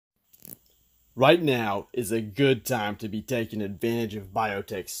Right now is a good time to be taking advantage of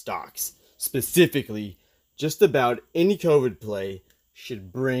biotech stocks. Specifically, just about any COVID play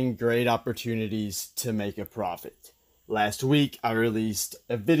should bring great opportunities to make a profit. Last week, I released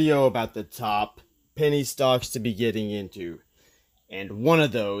a video about the top penny stocks to be getting into, and one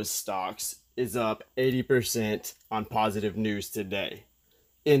of those stocks is up 80% on positive news today.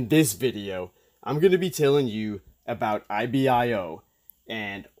 In this video, I'm going to be telling you about IBIO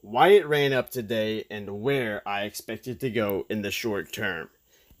and why it ran up today and where I expect it to go in the short term.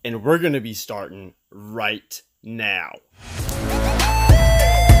 And we're going to be starting right now.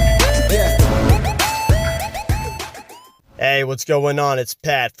 Hey, what's going on? It's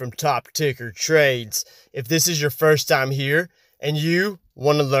Pat from Top Ticker Trades. If this is your first time here and you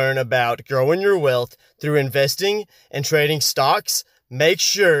want to learn about growing your wealth through investing and trading stocks, make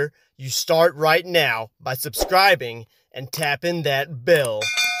sure you start right now by subscribing and tapping that bell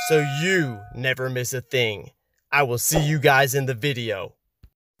so you never miss a thing. I will see you guys in the video.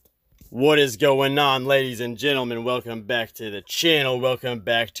 What is going on, ladies and gentlemen? Welcome back to the channel. Welcome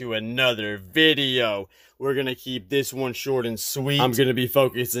back to another video. We're going to keep this one short and sweet. I'm going to be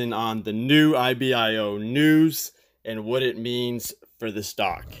focusing on the new IBIO news and what it means for the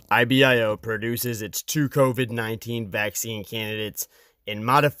stock. IBIO produces its two COVID-19 vaccine candidates in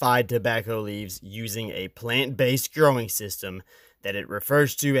modified tobacco leaves using a plant-based growing system that it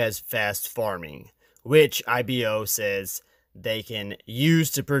refers to as fast farming, which IBIO says they can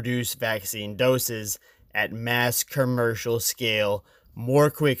use to produce vaccine doses at mass commercial scale more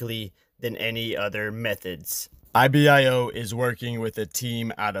quickly than any other methods. IBIO is working with a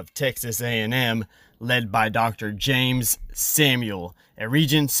team out of Texas A&M led by Dr. James Samuel, a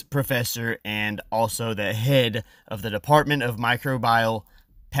Regents professor and also the head of the Department of Microbial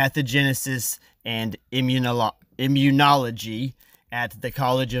Pathogenesis and Immunology at the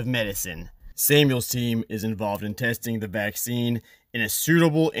College of Medicine. Samuel's team is involved in testing the vaccine in a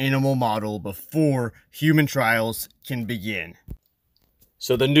suitable animal model before human trials can begin.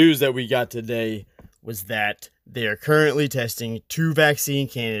 So the news that we got today was that they are currently testing two vaccine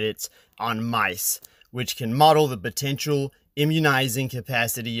candidates on mice, which can model the potential immunizing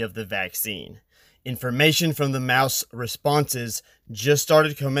capacity of the vaccine. Information from the mouse responses just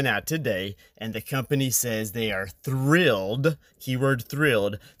started coming out today, and the company says they are thrilled, keyword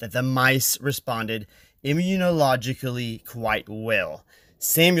thrilled, that the mice responded immunologically quite well.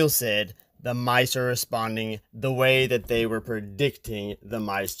 Samuel said the mice are responding the way that they were predicting the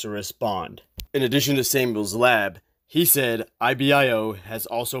mice to respond. In addition to Samuel's lab, he said IBIO has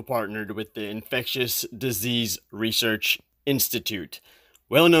also partnered with the Infectious Disease Research Institute,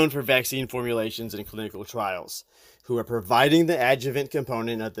 well known for vaccine formulations and clinical trials, who are providing the adjuvant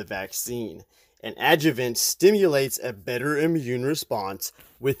component of the vaccine. An adjuvant stimulates a better immune response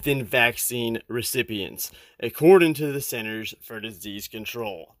within vaccine recipients, according to the Centers for Disease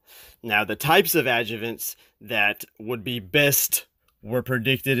Control. Now, the types of adjuvants that would be best were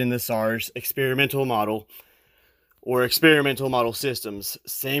predicted in the SARS experimental model or experimental model systems.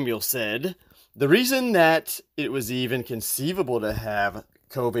 Samuel said, the reason that it was even conceivable to have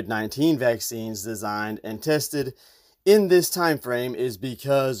COVID-19 vaccines designed and tested in this time frame is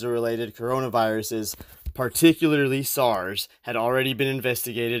because the related coronaviruses, particularly SARS, had already been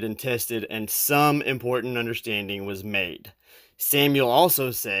investigated and tested, and some important understanding was made. Samuel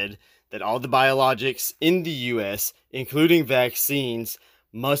also said that all the biologics in the U.S., including vaccines,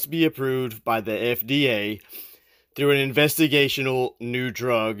 must be approved by the FDA through an investigational new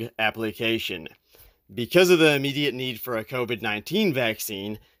drug application. Because of the immediate need for a COVID-19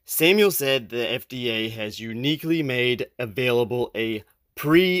 vaccine, Samuel said the FDA has uniquely made available a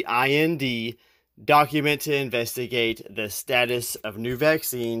pre-IND document to investigate the status of new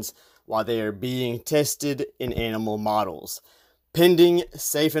vaccines while they are being tested in animal models. Pending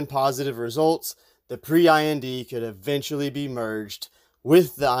safe and positive results, the pre-IND could eventually be merged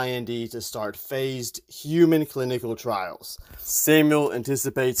with the IND to start phased human clinical trials. Samuel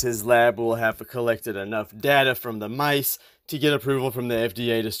anticipates his lab will have collected enough data from the mice to get approval from the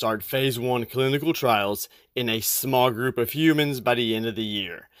FDA to start phase 1 clinical trials in a small group of humans by the end of the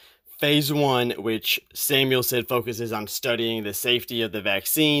year. Phase 1, which Samuel said focuses on studying the safety of the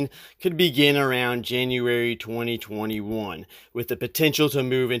vaccine, could begin around January 2021, with the potential to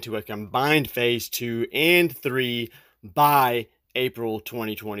move into a combined phase 2 and 3 by April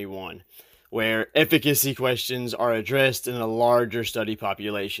 2021, where efficacy questions are addressed in a larger study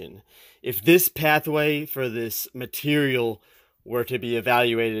population. If this pathway for this material were to be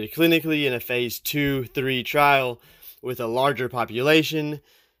evaluated clinically in a phase 2-3 trial with a larger population,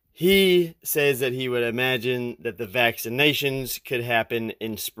 He says that he would imagine that the vaccinations could happen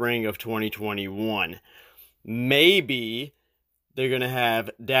in spring of 2021. Maybe they're going to have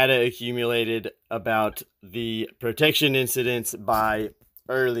data accumulated about the protection incidents by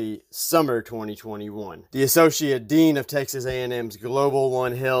early summer 2021. The Associate Dean of Texas A&M's Global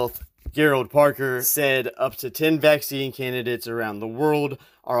One Health, Gerald Parker, said up to 10 vaccine candidates around the world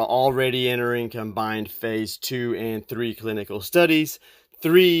are already entering combined phase 2 and 3 clinical studies,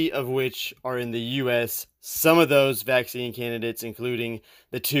 3 of which are in the U.S. Some of those vaccine candidates, including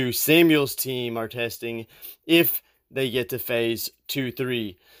the 2 Samuel's team, are testing if they get to phase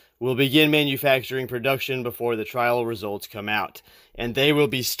 2-3. Will begin manufacturing production before the trial results come out, and they will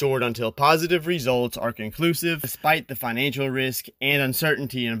be stored until positive results are conclusive. Despite the financial risk and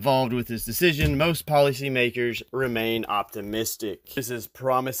uncertainty involved with this decision, most policymakers remain optimistic. This is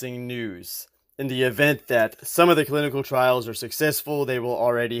promising news. In the event that some of the clinical trials are successful, they will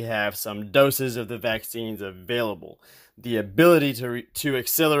already have some doses of the vaccines available. The ability to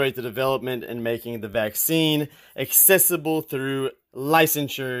accelerate the development and making the vaccine accessible through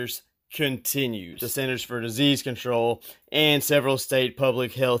licensures continues. The Centers for Disease Control and several state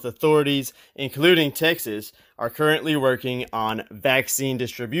public health authorities, including Texas, are currently working on vaccine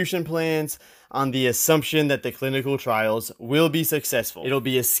distribution plans on the assumption that the clinical trials will be successful. It'll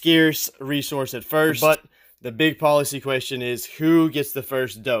be a scarce resource at first, but the big policy question is who gets the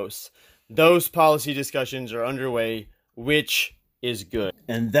first dose. Those policy discussions are underway, which is good.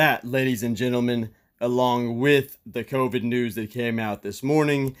 And that, ladies and gentlemen, along with the COVID news that came out this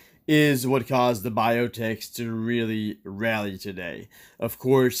morning, is what caused the biotechs to really rally today. Of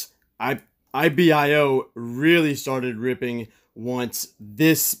course, IBIO really started ripping once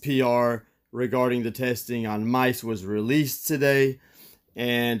this PR regarding the testing on mice was released today.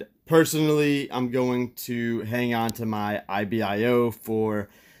 And personally, I'm going to hang on to my IBIO for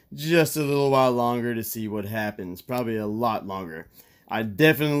just a little while longer to see what happens. Probably a lot longer. I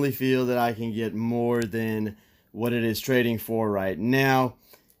definitely feel that I can get more than what it is trading for right now.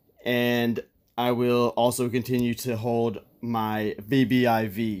 And I will also continue to hold my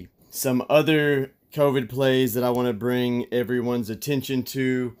VBIV. Some other COVID plays that I want to bring everyone's attention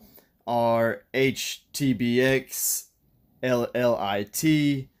to are HTBX,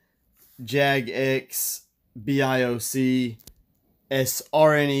 LLIT, JAGX, BIOC,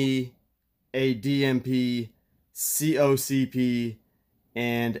 SRNE, ADMP, COCP,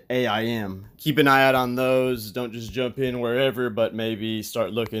 and AIM. Keep an eye out on those. Don't just jump in wherever, but maybe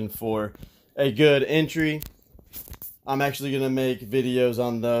start looking for a good entry. I'm actually going to make videos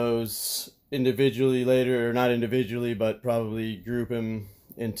on those individually later, or not individually, but probably group them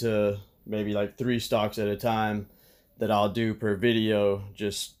into maybe like 3 stocks at a time that I'll do per video,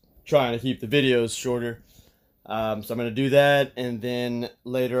 just trying to keep the videos shorter. So I'm going to do that, and then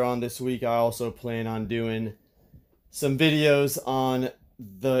later on this week I also plan on doing some videos on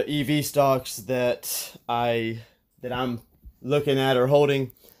the EV stocks that I'm looking at or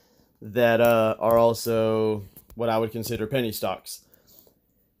holding that are also what I would consider penny stocks.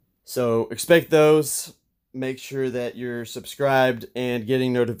 So expect those. Make sure that you're subscribed and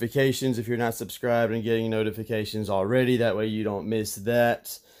getting notifications if you're not subscribed, and getting notifications already. That way you don't miss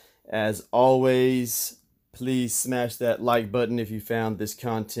that. As always, please smash that like button if you found this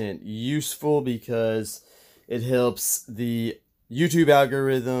content useful, because it helps the YouTube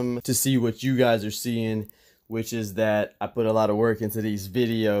algorithm to see what you guys are seeing, which is that I put a lot of work into these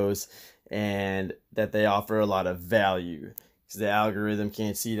videos and that they offer a lot of value, because the algorithm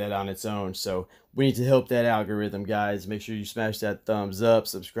can't see that on its own. So we need to help that algorithm, guys. Make sure you smash that thumbs up,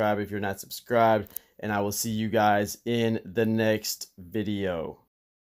 subscribe if you're not subscribed, and I will see you guys in the next video.